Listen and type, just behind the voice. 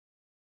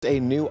A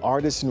new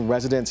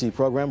artist-in-residency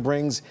program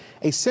brings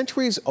a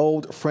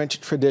centuries-old French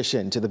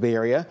tradition to the Bay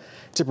Area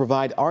to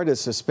provide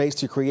artists a space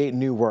to create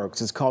new works.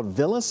 It's called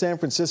Villa San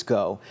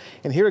Francisco.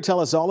 And here to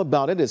tell us all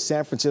about it is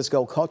San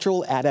Francisco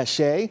cultural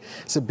attache,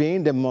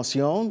 Sabine de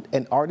Maussion,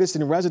 and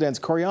artist-in-residence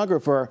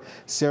choreographer,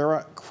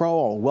 Sarah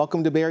Crowell.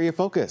 Welcome to Bay Area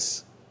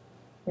Focus.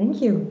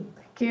 Thank you.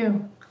 Thank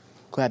you.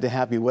 Glad to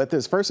have you with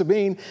us. First,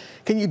 Sabine,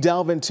 can you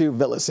delve into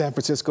Villa San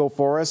Francisco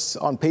for us?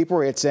 On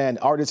paper, it's an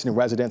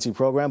artist-in-residency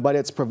program, but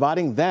it's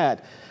providing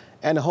that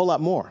and a whole lot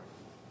more.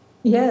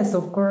 Yes,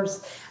 of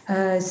course.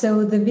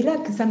 So the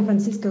Villa San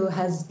Francisco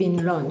has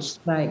been launched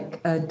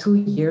like 2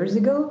 years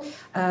ago.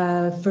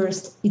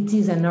 First, it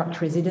is an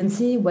art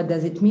residency. What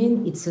does it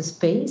mean? It's a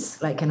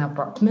space, like an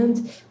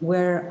apartment,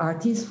 where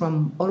artists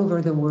from all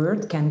over the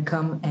world can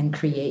come and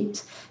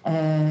create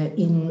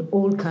in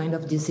all kinds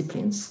of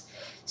disciplines.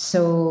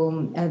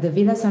 So the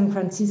Villa San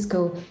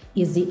Francisco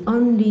is the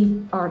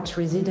only art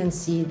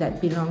residency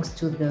that belongs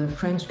to the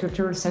French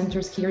cultural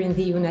centers here in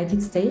the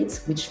United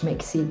States, which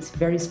makes it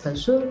very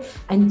special.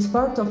 And it's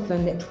part of a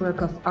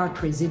network of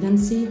art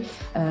residency,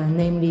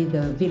 namely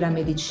the Villa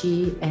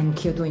Medici and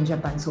Kyoto in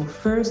Japan. So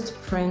first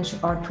French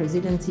art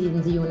residency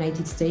in the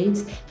United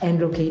States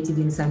and located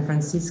in San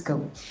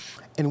Francisco.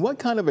 And what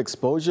kind of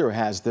exposure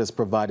has this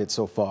provided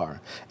so far?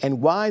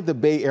 And why the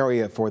Bay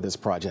Area for this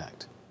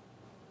project?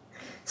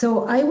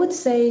 So I would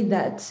say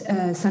that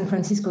San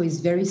Francisco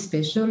is very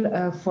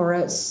special for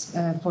us,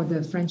 for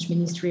the French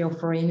Ministry of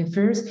Foreign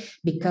Affairs,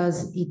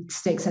 because it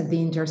takes at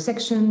the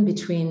intersection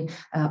between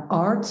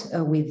art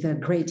with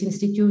great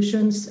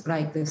institutions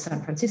like the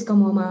San Francisco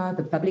MoMA,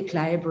 the Public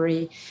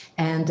Library,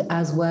 and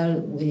as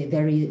well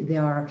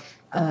there are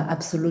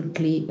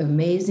absolutely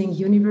amazing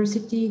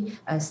university,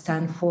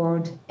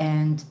 Stanford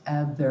and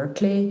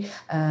Berkeley.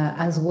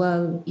 As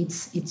well,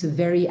 it's a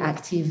very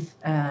active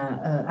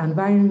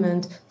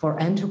environment for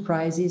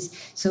enterprises.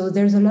 So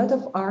there's a lot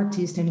of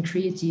artists and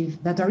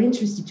creatives that are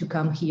interested to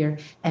come here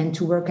and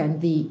to work at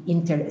the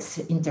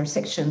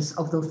intersections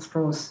of those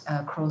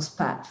cross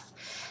paths.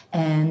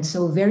 And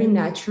so very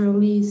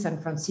naturally,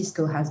 San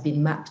Francisco has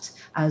been mapped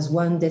as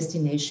one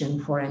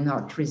destination for an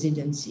art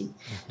residency.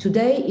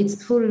 Today,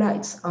 it's full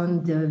lights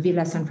on the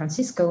Villa San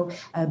Francisco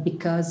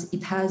because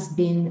it has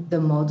been the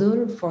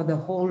model for the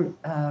whole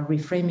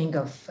reframing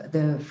of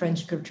the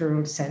French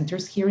cultural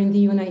centers here in the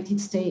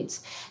United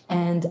States.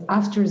 And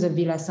after the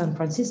Villa San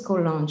Francisco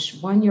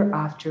launch, 1 year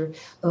after,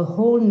 a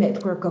whole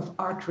network of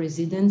art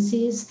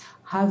residencies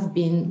have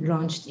been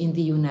launched in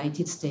the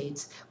United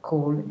States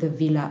called the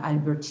Villa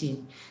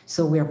Albertine.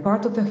 So we are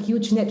part of a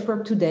huge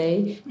network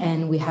today,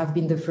 and we have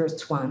been the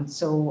first one.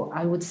 So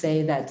I would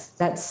say that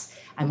that's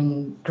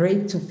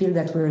great to feel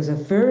that we're the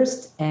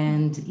first,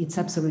 and it's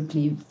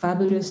absolutely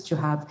fabulous to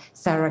have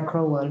Sarah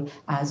Crowell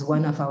as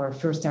one of our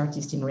first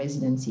artists in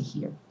residency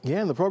here. Yeah,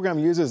 and the program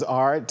uses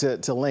art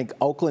to link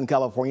Oakland,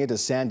 California to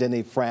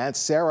Saint-Denis, France.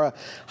 Sarah,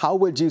 how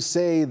would you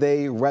say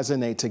they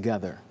resonate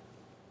together?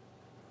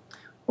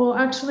 Well,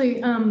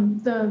 actually,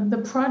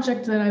 the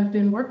project that I've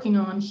been working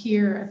on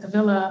here at the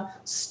Villa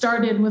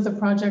started with a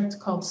project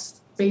called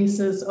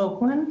Spaces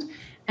Oakland,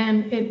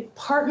 and it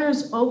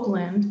partners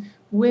Oakland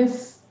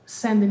with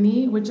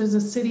Saint-Denis, which is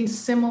a city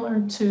similar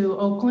to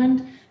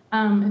Oakland.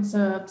 It's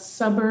a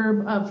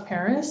suburb of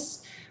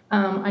Paris.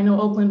 I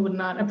know Oakland would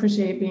not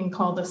appreciate being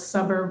called a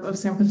suburb of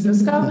San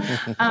Francisco,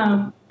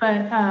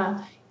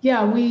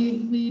 yeah,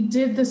 we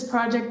did this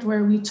project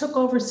where we took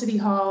over City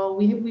Hall.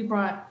 We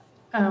brought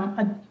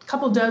a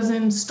couple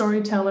dozen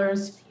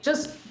storytellers,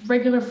 just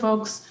regular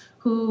folks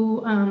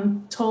who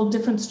told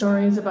different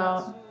stories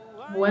about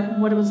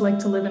what it was like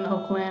to live in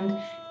Oakland,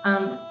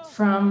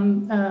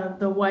 from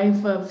the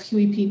wife of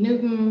Huey P.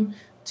 Newton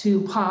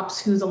to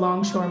Pops, who's a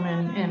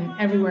longshoreman, and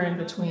everywhere in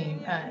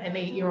between, an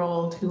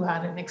 8-year-old who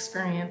had an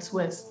experience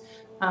with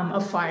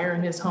a fire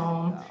in his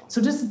home.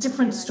 So just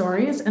different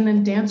stories, and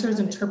then dancers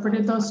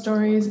interpreted those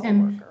stories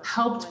and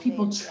helped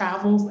people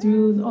travel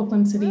through the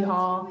Oakland City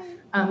Hall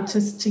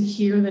to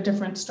hear the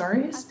different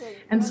stories.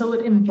 And so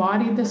it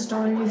embodied the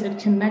stories, it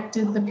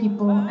connected the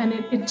people, and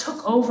it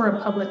took over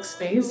a public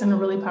space in a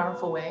really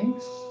powerful way.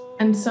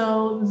 And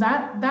so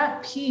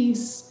that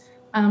piece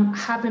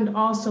happened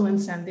also in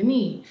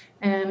Saint-Denis,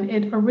 and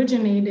it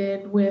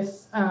originated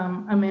with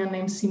a man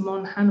named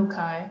Simon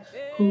Hanukai,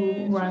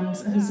 who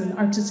is an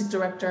artistic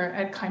director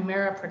at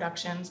Chimera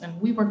Productions, and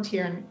we worked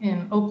here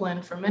in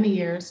Oakland for many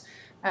years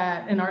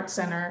at an art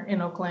center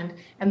in Oakland,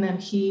 and then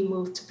he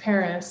moved to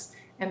Paris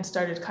and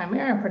started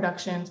Chimera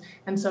Productions.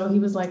 And so he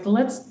was like,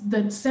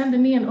 the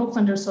Saint-Denis and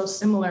Oakland are so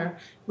similar,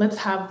 let's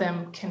have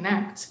them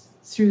connect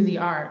through the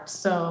art.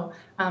 So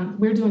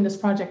we're doing this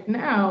project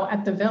now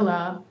at the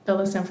Villa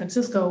San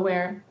Francisco,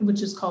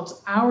 which is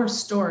called Our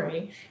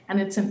Story, and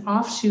it's an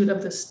offshoot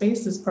of the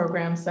Spaces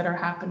programs that are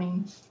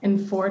happening in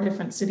 4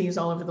 different cities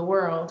all over the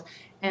world.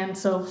 And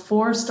so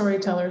 4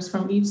 storytellers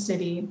from each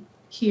city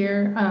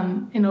here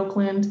in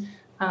Oakland,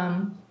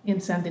 in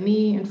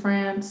Saint-Denis, in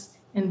France,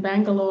 in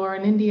Bangalore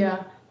in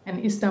India,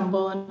 and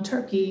Istanbul in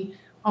Turkey,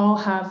 all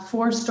have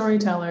 4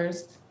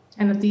 storytellers.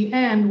 And at the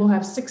end, we'll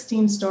have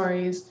 16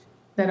 stories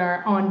that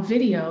are on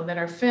video, that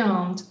are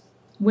filmed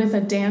with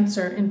a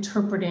dancer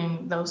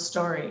interpreting those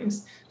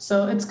stories.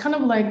 So it's kind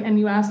of like, and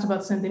you asked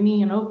about Saint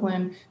Denis and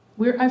Oakland,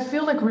 I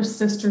feel like we're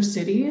sister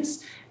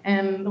cities.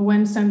 And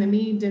when Saint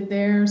Denis did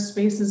their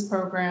Spaces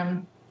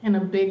program in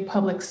a big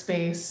public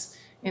space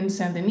in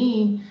Saint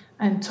Denis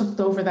and took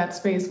over that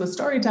space with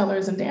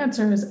storytellers and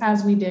dancers,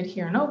 as we did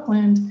here in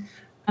Oakland,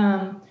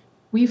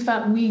 we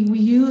felt we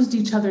used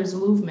each other's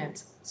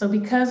movements. So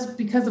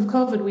because of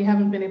COVID, we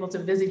haven't been able to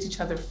visit each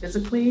other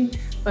physically,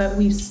 but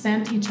we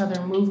sent each other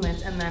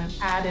movements and then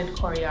added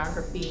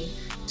choreography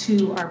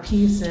to our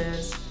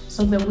pieces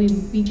so that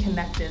we'd be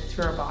connected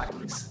through our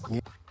bodies.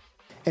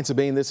 And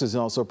Sabine, this is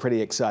also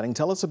pretty exciting.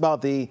 Tell us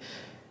about the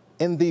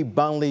In the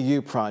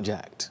Banlieue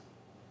project.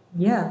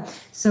 Yeah,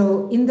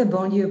 so In the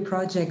Banlieue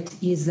project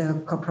is a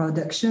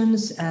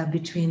co-productions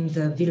between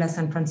the Villa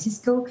San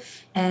Francisco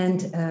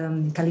and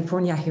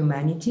California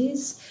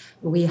Humanities.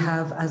 We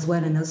have as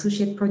well an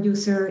associate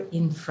producer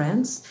in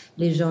France,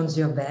 Légendes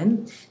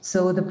Urbaines.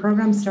 So the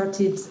program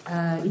started,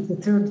 it's the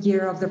third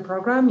year of the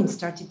program. It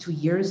started 2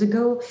 years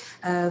ago.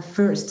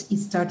 First, it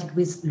started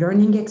with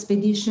learning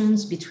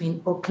expeditions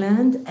between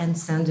Oakland and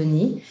Saint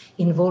Denis,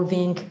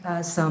 involving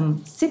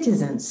some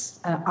citizens,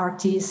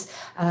 artists,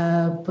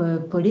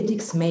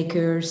 politics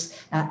makers,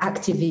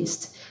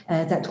 activists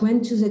that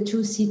went to the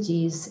two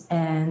cities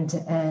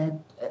and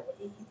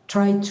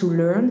tried to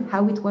learn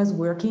how it was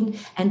working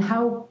and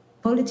how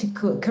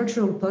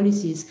cultural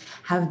policies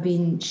have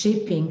been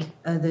shaping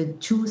the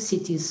two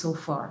cities so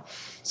far.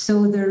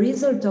 So the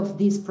result of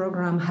this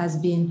program has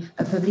been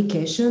a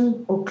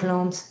publication,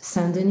 Oakland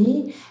Saint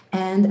Denis,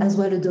 and as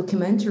well a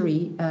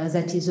documentary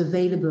that is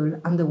available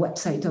on the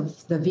website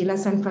of the Villa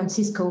San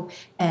Francisco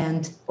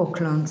and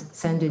Oakland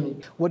Saint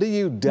Denis. What do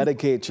you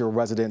dedicate your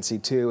residency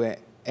to,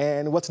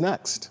 and what's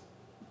next?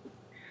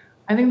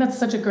 I think that's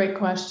such a great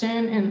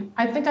question. And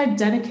I think I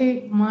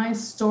dedicate my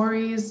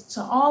stories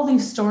to all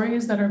these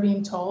stories that are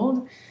being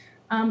told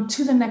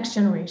to the next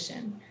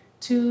generation,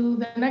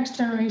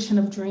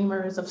 of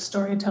dreamers, of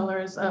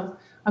storytellers,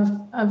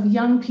 of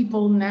young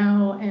people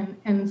now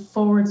and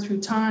forward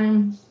through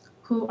time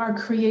who are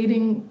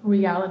creating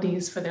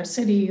realities for their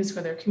cities,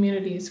 for their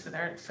communities, for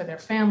their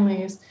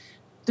families.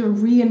 They're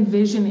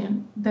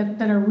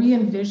that are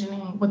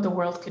re-envisioning what the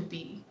world could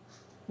be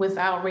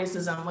without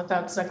racism,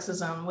 without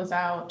sexism,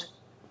 without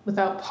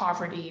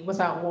poverty,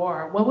 without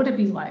war. What would it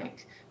be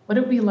like? What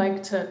would it be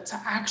like to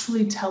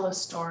actually tell a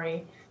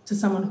story to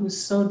someone who's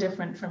so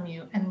different from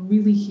you and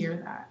really hear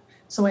that?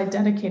 So I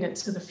dedicate it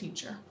to the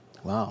future.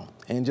 Wow.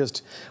 And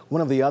just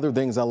one of the other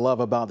things I love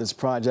about this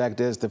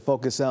project is the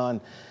focus on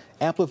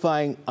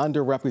amplifying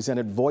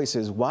underrepresented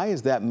voices. Why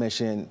is that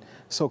mission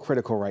so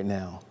critical right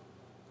now?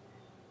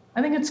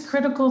 I think it's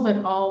critical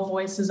that all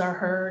voices are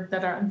heard,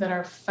 that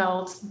are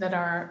felt, that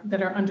are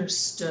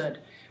understood.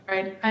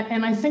 Right?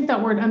 And I think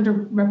that word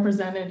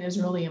underrepresented is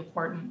really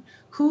important.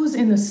 Who's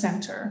in the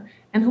center?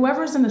 And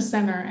whoever's in the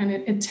center, and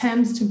it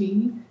tends to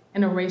be,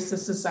 in a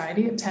racist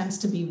society, it tends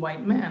to be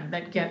white men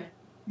that get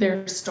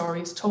their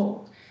stories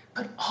told.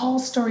 But all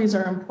stories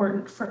are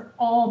important for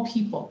all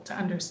people to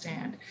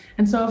understand.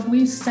 And so if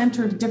we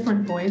center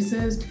different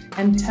voices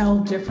and tell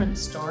different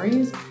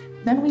stories,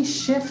 then we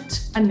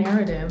shift a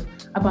narrative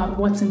about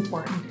what's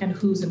important and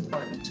who's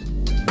important.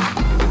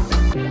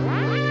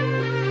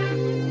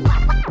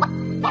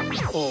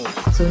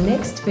 So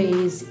next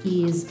phase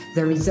is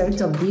the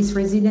result of this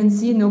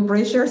residency. No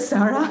pressure,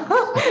 Sarah,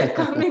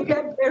 coming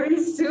up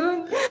very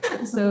soon.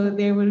 So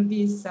there will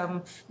be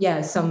some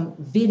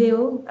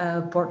video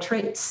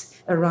portraits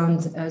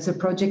around the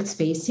project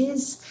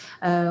spaces.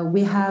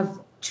 We have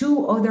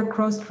 2 other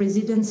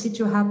cross-residency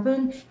to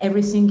happen.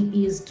 Everything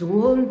is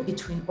dual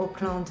between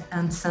Oakland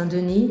and Saint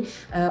Denis,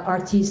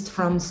 artists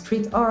from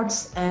street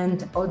arts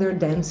and other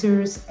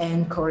dancers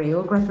and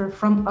choreographer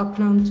from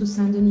Oakland to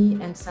Saint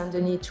Denis and Saint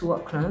Denis to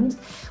Oakland.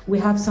 We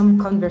have some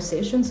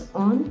conversations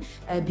on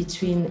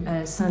between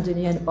Saint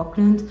Denis and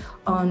Oakland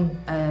on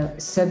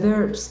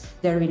suburbs,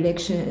 their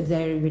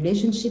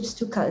relationships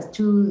to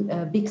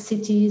big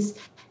cities,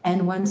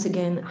 and once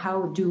again,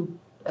 how do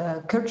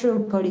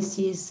cultural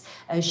policies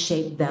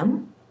shape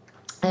them,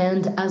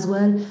 and as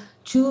well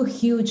 2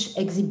 huge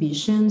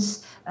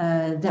exhibitions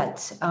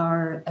that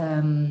are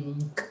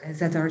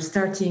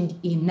starting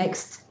in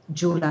next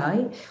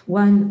July,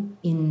 one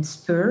in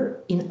Spur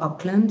in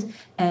Oakland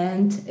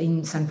and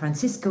in San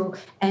Francisco,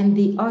 and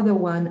the other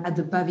one at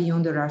the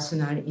Pavillon de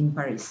l'Arsenal in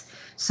Paris.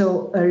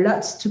 So a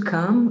lot to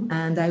come,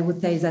 and I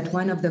would say that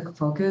one of the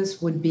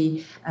focus would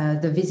be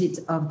the visit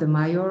of the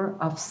mayor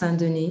of Saint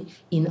Denis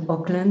in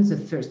Oakland the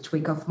first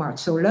week of March.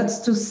 So lots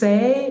to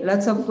say,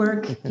 lots of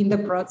work in the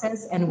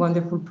process, and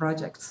wonderful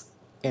projects.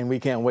 And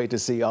we can't wait to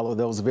see all of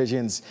those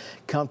visions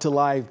come to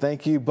life.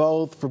 Thank you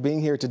both for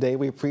being here today.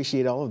 We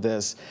appreciate all of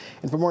this.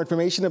 And for more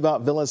information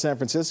about Villa San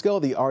Francisco,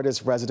 the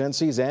artist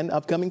residencies, and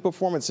upcoming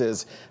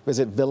performances,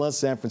 visit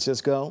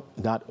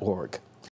villasanfrancisco.org.